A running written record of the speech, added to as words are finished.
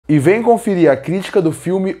e vem conferir a crítica do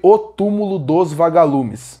filme O Túmulo dos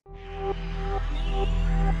Vagalumes.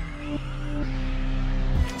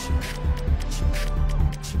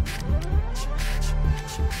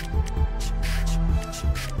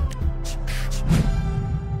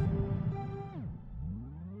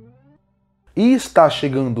 E está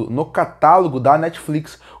chegando no catálogo da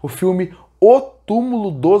Netflix o filme O Túmulo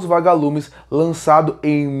dos Vagalumes, lançado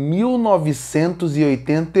em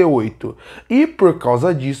 1988. E por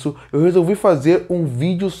causa disso, eu resolvi fazer um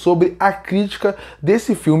vídeo sobre a crítica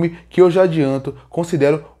desse filme, que eu já adianto,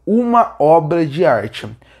 considero uma obra de arte.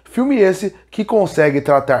 Filme esse que consegue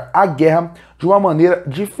tratar a guerra de uma maneira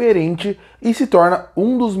diferente e se torna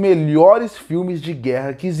um dos melhores filmes de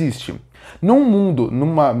guerra que existe. Num mundo,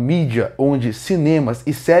 numa mídia onde cinemas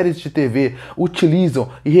e séries de TV utilizam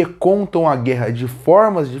e recontam a guerra de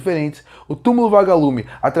formas diferentes, o Túmulo Vagalume,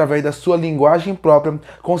 através da sua linguagem própria,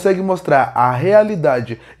 consegue mostrar a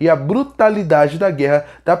realidade e a brutalidade da guerra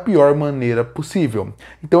da pior maneira possível.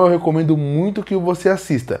 Então eu recomendo muito que você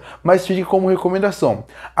assista, mas fique como recomendação: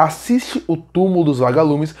 assiste o Túmulo dos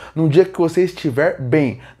Vagalumes num dia que você estiver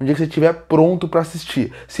bem, num dia que você estiver pronto para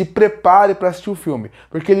assistir. Se prepare para assistir o filme,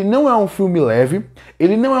 porque ele não é um filme leve,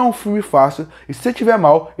 ele não é um filme fácil, e se você estiver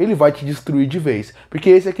mal, ele vai te destruir de vez, porque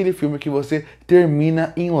esse é aquele filme que você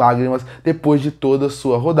termina em lágrimas depois de toda a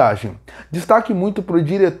sua rodagem. Destaque muito para o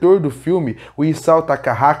diretor do filme, o Isao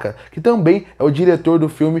Takahata, que também é o diretor do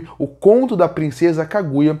filme O Conto da Princesa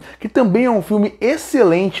Kaguya, que também é um filme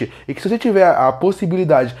excelente e que, se você tiver a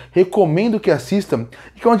possibilidade, recomendo que assista,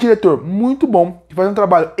 e que é um diretor muito bom, que faz um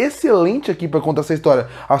trabalho excelente aqui para contar essa história,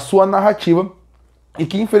 a sua narrativa, e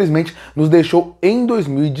que infelizmente nos deixou em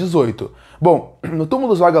 2018. Bom, no Túmulo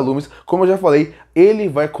dos Vagalumes, como eu já falei, ele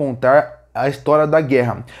vai contar a história da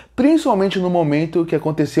guerra, principalmente no momento que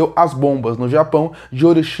aconteceu as bombas no Japão de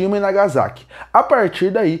Hiroshima e Nagasaki. A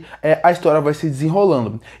partir daí, a história vai se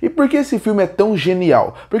desenrolando. E por que esse filme é tão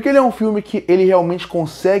genial? Porque ele é um filme que ele realmente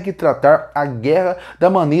consegue tratar a guerra da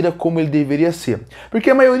maneira como ele deveria ser. Porque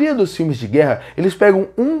a maioria dos filmes de guerra, eles pegam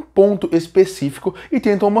um ponto específico e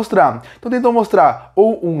tentam mostrar. Então tentam mostrar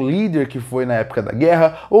ou um líder que foi na época da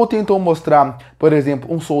guerra, ou tentam mostrar, por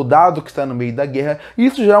exemplo, um soldado que está no meio da guerra. E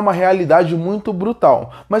isso já é uma realidade muito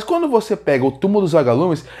brutal. Mas quando você pega o Túmulo dos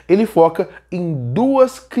Vagalumes, ele foca em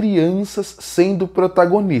duas crianças sendo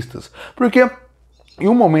protagonistas. Porque em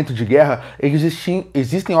um momento de guerra,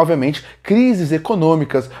 existem obviamente crises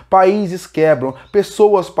econômicas, países quebram,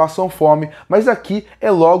 pessoas passam fome, mas aqui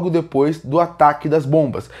é logo depois do ataque das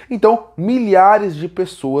bombas. Então, milhares de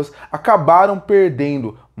pessoas acabaram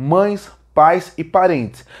perdendo mães, pais e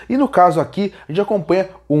parentes. E no caso aqui, a gente acompanha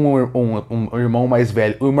um irmão mais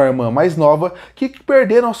velho e uma irmã mais nova que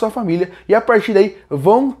perderam a sua família e a partir daí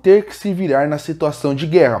vão ter que se virar na situação de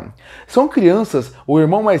guerra. São crianças, o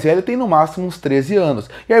irmão mais velho tem no máximo uns 13 anos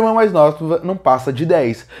e a irmã mais nova não passa de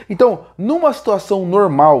 10. Então, numa situação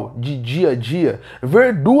normal de dia a dia,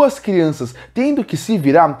 ver duas crianças tendo que se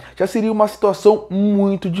virar já seria uma situação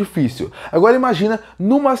muito difícil. Agora imagina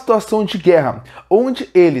numa situação de guerra, onde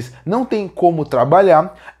eles não têm como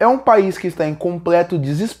trabalhar, é um país que está em completo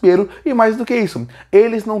desespero e mais do que isso,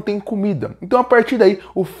 eles não têm comida. Então a partir daí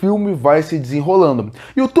o filme vai se desenrolando.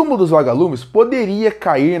 E o Túmulo dos Vagalumes poderia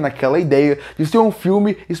cair naquela ideia de ser um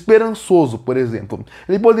filme esperançoso, por exemplo.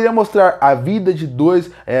 Ele poderia mostrar a vida de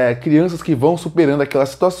duas crianças que vão superando aquelas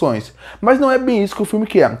situações. Mas não é bem isso que o filme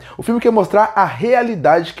quer. O filme quer mostrar a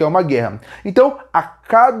realidade que é uma guerra. Então, a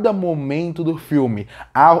cada momento do filme,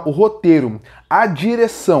 o roteiro, a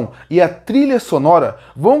direção e a trilha sonora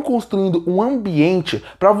vão construindo um ambiente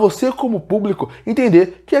para você, como público,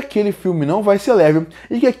 entender que aquele filme não vai ser leve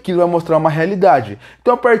e que aquilo vai mostrar uma realidade.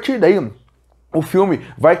 Então, a partir daí, o filme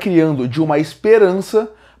vai criando de uma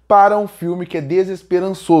esperança para um filme que é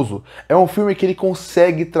desesperançoso. É um filme que ele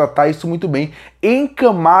consegue tratar isso muito bem em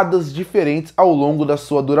camadas diferentes ao longo da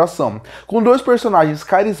sua duração. Com dois personagens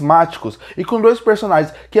carismáticos e com dois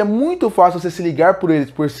personagens que é muito fácil você se ligar por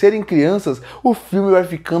eles por serem crianças, o filme vai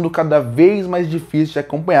ficando cada vez mais difícil de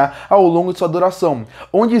acompanhar ao longo de sua duração.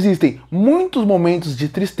 Onde existem muitos momentos de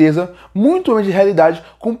tristeza, muitos momentos de realidade,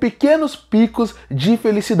 com pequenos picos de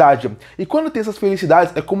felicidade. E quando tem essas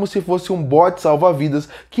felicidades, é como se fosse um bote salva-vidas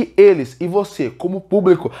que eles e você, como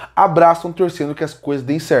público, abraçam torcendo que as coisas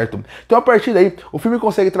deem certo. Então a partir daí, o filme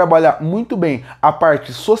consegue trabalhar muito bem a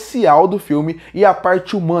parte social do filme e a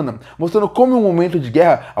parte humana, mostrando como em um momento de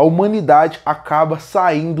guerra a humanidade acaba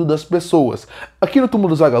saindo das pessoas. Aqui no Túmulo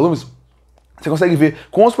dos Vagalumes, Você consegue ver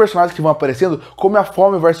com os personagens que vão aparecendo como a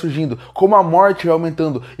fome vai surgindo, como a morte vai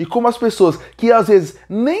aumentando e como as pessoas que às vezes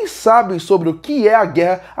nem sabem sobre o que é a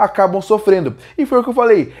guerra acabam sofrendo. E foi o que eu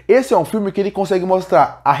falei, esse é um filme que ele consegue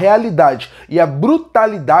mostrar a realidade e a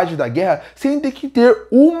brutalidade da guerra sem ter que ter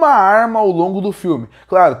uma arma ao longo do filme.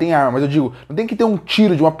 Claro, tem arma, mas eu digo, não tem que ter um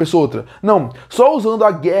tiro de uma pessoa ou outra. Não, só usando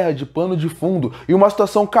a guerra de pano de fundo e uma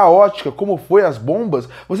situação caótica como foi as bombas,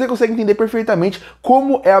 você consegue entender perfeitamente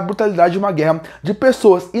como é a brutalidade de uma guerra de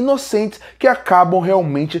pessoas inocentes que acabam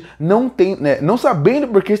realmente não sabendo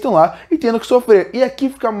por que estão lá e tendo que sofrer. E aqui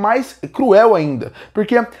fica mais cruel ainda,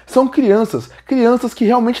 porque são crianças que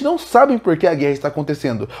realmente não sabem por que a guerra está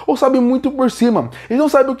acontecendo, ou sabem muito por cima. Eles não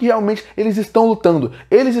sabem o que realmente eles estão lutando.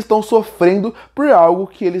 Eles estão sofrendo por algo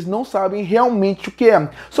que eles não sabem realmente o que é.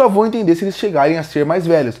 Só vão entender se eles chegarem a ser mais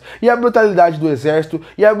velhos. E a brutalidade do exército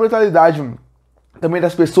e a brutalidade também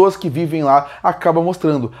das pessoas que vivem lá acaba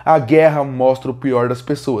mostrando. A guerra mostra o pior das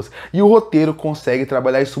pessoas. E o roteiro consegue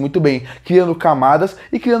trabalhar isso muito bem, criando camadas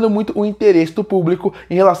e criando muito o interesse do público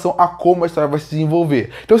em relação a como a história vai se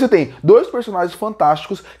desenvolver. Então você tem dois personagens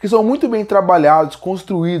fantásticos que são muito bem trabalhados,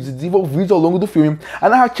 construídos e desenvolvidos ao longo do filme. A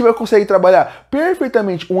narrativa consegue trabalhar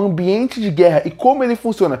perfeitamente um ambiente de guerra e como ele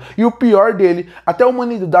funciona. E o pior dele, até a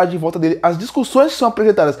humanidade em volta dele, as discussões que são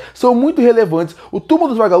apresentadas são muito relevantes. O Túmulo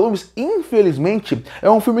dos Vagalumes, infelizmente,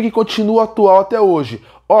 é um filme que continua atual até hoje.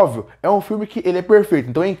 Óbvio, é um filme que ele é perfeito,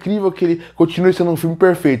 então é incrível que ele continue sendo um filme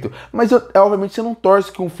perfeito. Mas, obviamente, você não torce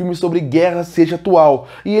que um filme sobre guerra seja atual.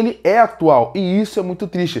 E ele é atual, e isso é muito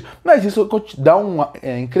triste. Mas isso dá um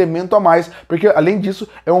incremento a mais, porque, além disso,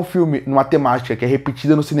 é um filme numa temática que é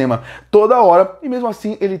repetida no cinema toda hora, e mesmo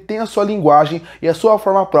assim ele tem a sua linguagem e a sua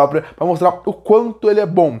forma própria para mostrar o quanto ele é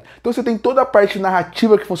bom. Então você tem toda a parte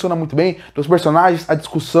narrativa que funciona muito bem, dos personagens, a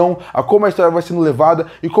discussão, a como a história vai sendo levada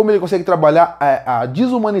e como ele consegue trabalhar a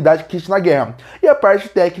desumanidade que existe na guerra. E a parte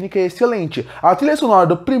técnica é excelente. A trilha sonora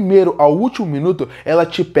do primeiro ao último minuto, ela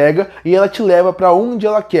te pega e ela te leva para onde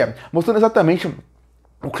ela quer, mostrando exatamente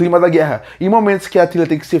o clima da guerra. Em momentos que a trilha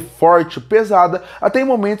tem que ser forte, pesada, até em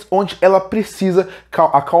momentos onde ela precisa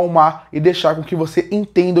acalmar e deixar com que você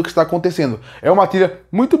entenda o que está acontecendo. É uma trilha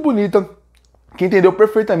muito bonita, que entendeu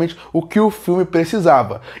perfeitamente o que o filme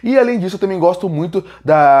precisava. E além disso, eu também gosto muito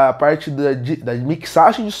da parte da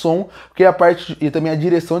mixagem de som, porque é a parte e também a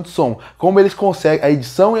direção de som, como eles conseguem a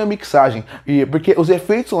edição e a mixagem, e porque os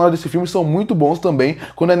efeitos sonoros desse filme são muito bons também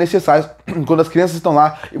quando é necessário, quando as crianças estão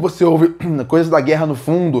lá e você ouve coisas da guerra no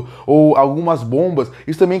fundo ou algumas bombas.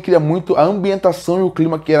 Isso também cria muito a ambientação e o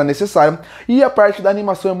clima que era necessário. E a parte da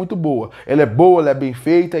animação é muito boa. Ela é boa, ela é bem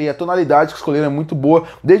feita e a tonalidade que escolheram é muito boa,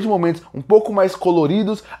 desde momentos um pouco mais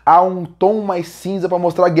coloridos a um tom mais cinza para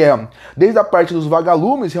mostrar a guerra. Desde a parte dos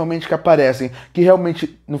vagalumes realmente que aparecem, que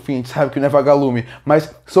realmente, no fim, a gente sabe que não é vagalume,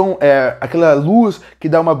 mas são aquela luz que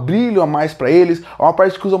dá um brilho a mais para eles, uma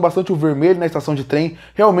parte que usam bastante o vermelho na estação de trem.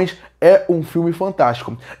 Realmente é um filme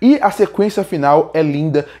fantástico. E a sequência final é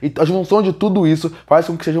linda, e a junção de tudo isso faz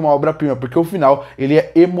com que seja uma obra-prima, porque o final ele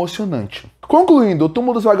é emocionante. Concluindo, o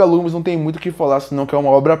Túmulo dos Vagalumes não tem muito o que falar, senão que é uma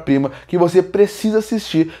obra-prima que você precisa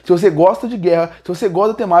assistir se você gosta de guerra, se você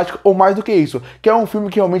gosta da temática, ou mais do que isso, que é um filme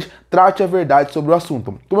que realmente trate a verdade sobre o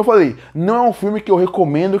assunto. Como eu falei, não é um filme que eu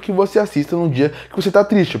recomendo que você assista num dia que você tá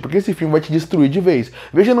triste, porque esse filme vai te destruir de vez.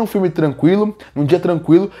 Veja num filme tranquilo, num dia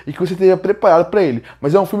tranquilo, e que você esteja preparado para ele.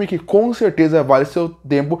 Mas é um filme que com certeza vale seu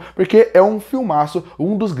tempo, porque é um filmaço,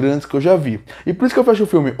 um dos grandes que eu já vi. E por isso que eu fecho o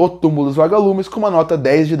filme O Túmulo dos Vagalumes com uma nota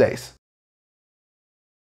 10 de 10.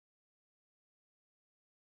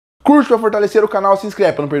 Curte para fortalecer o canal, se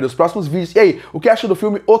inscreve para não perder os próximos vídeos. E aí, o que acha do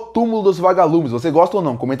filme O Túmulo dos Vagalumes? Você gosta ou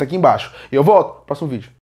não? Comenta aqui embaixo. E eu volto no próximo vídeo.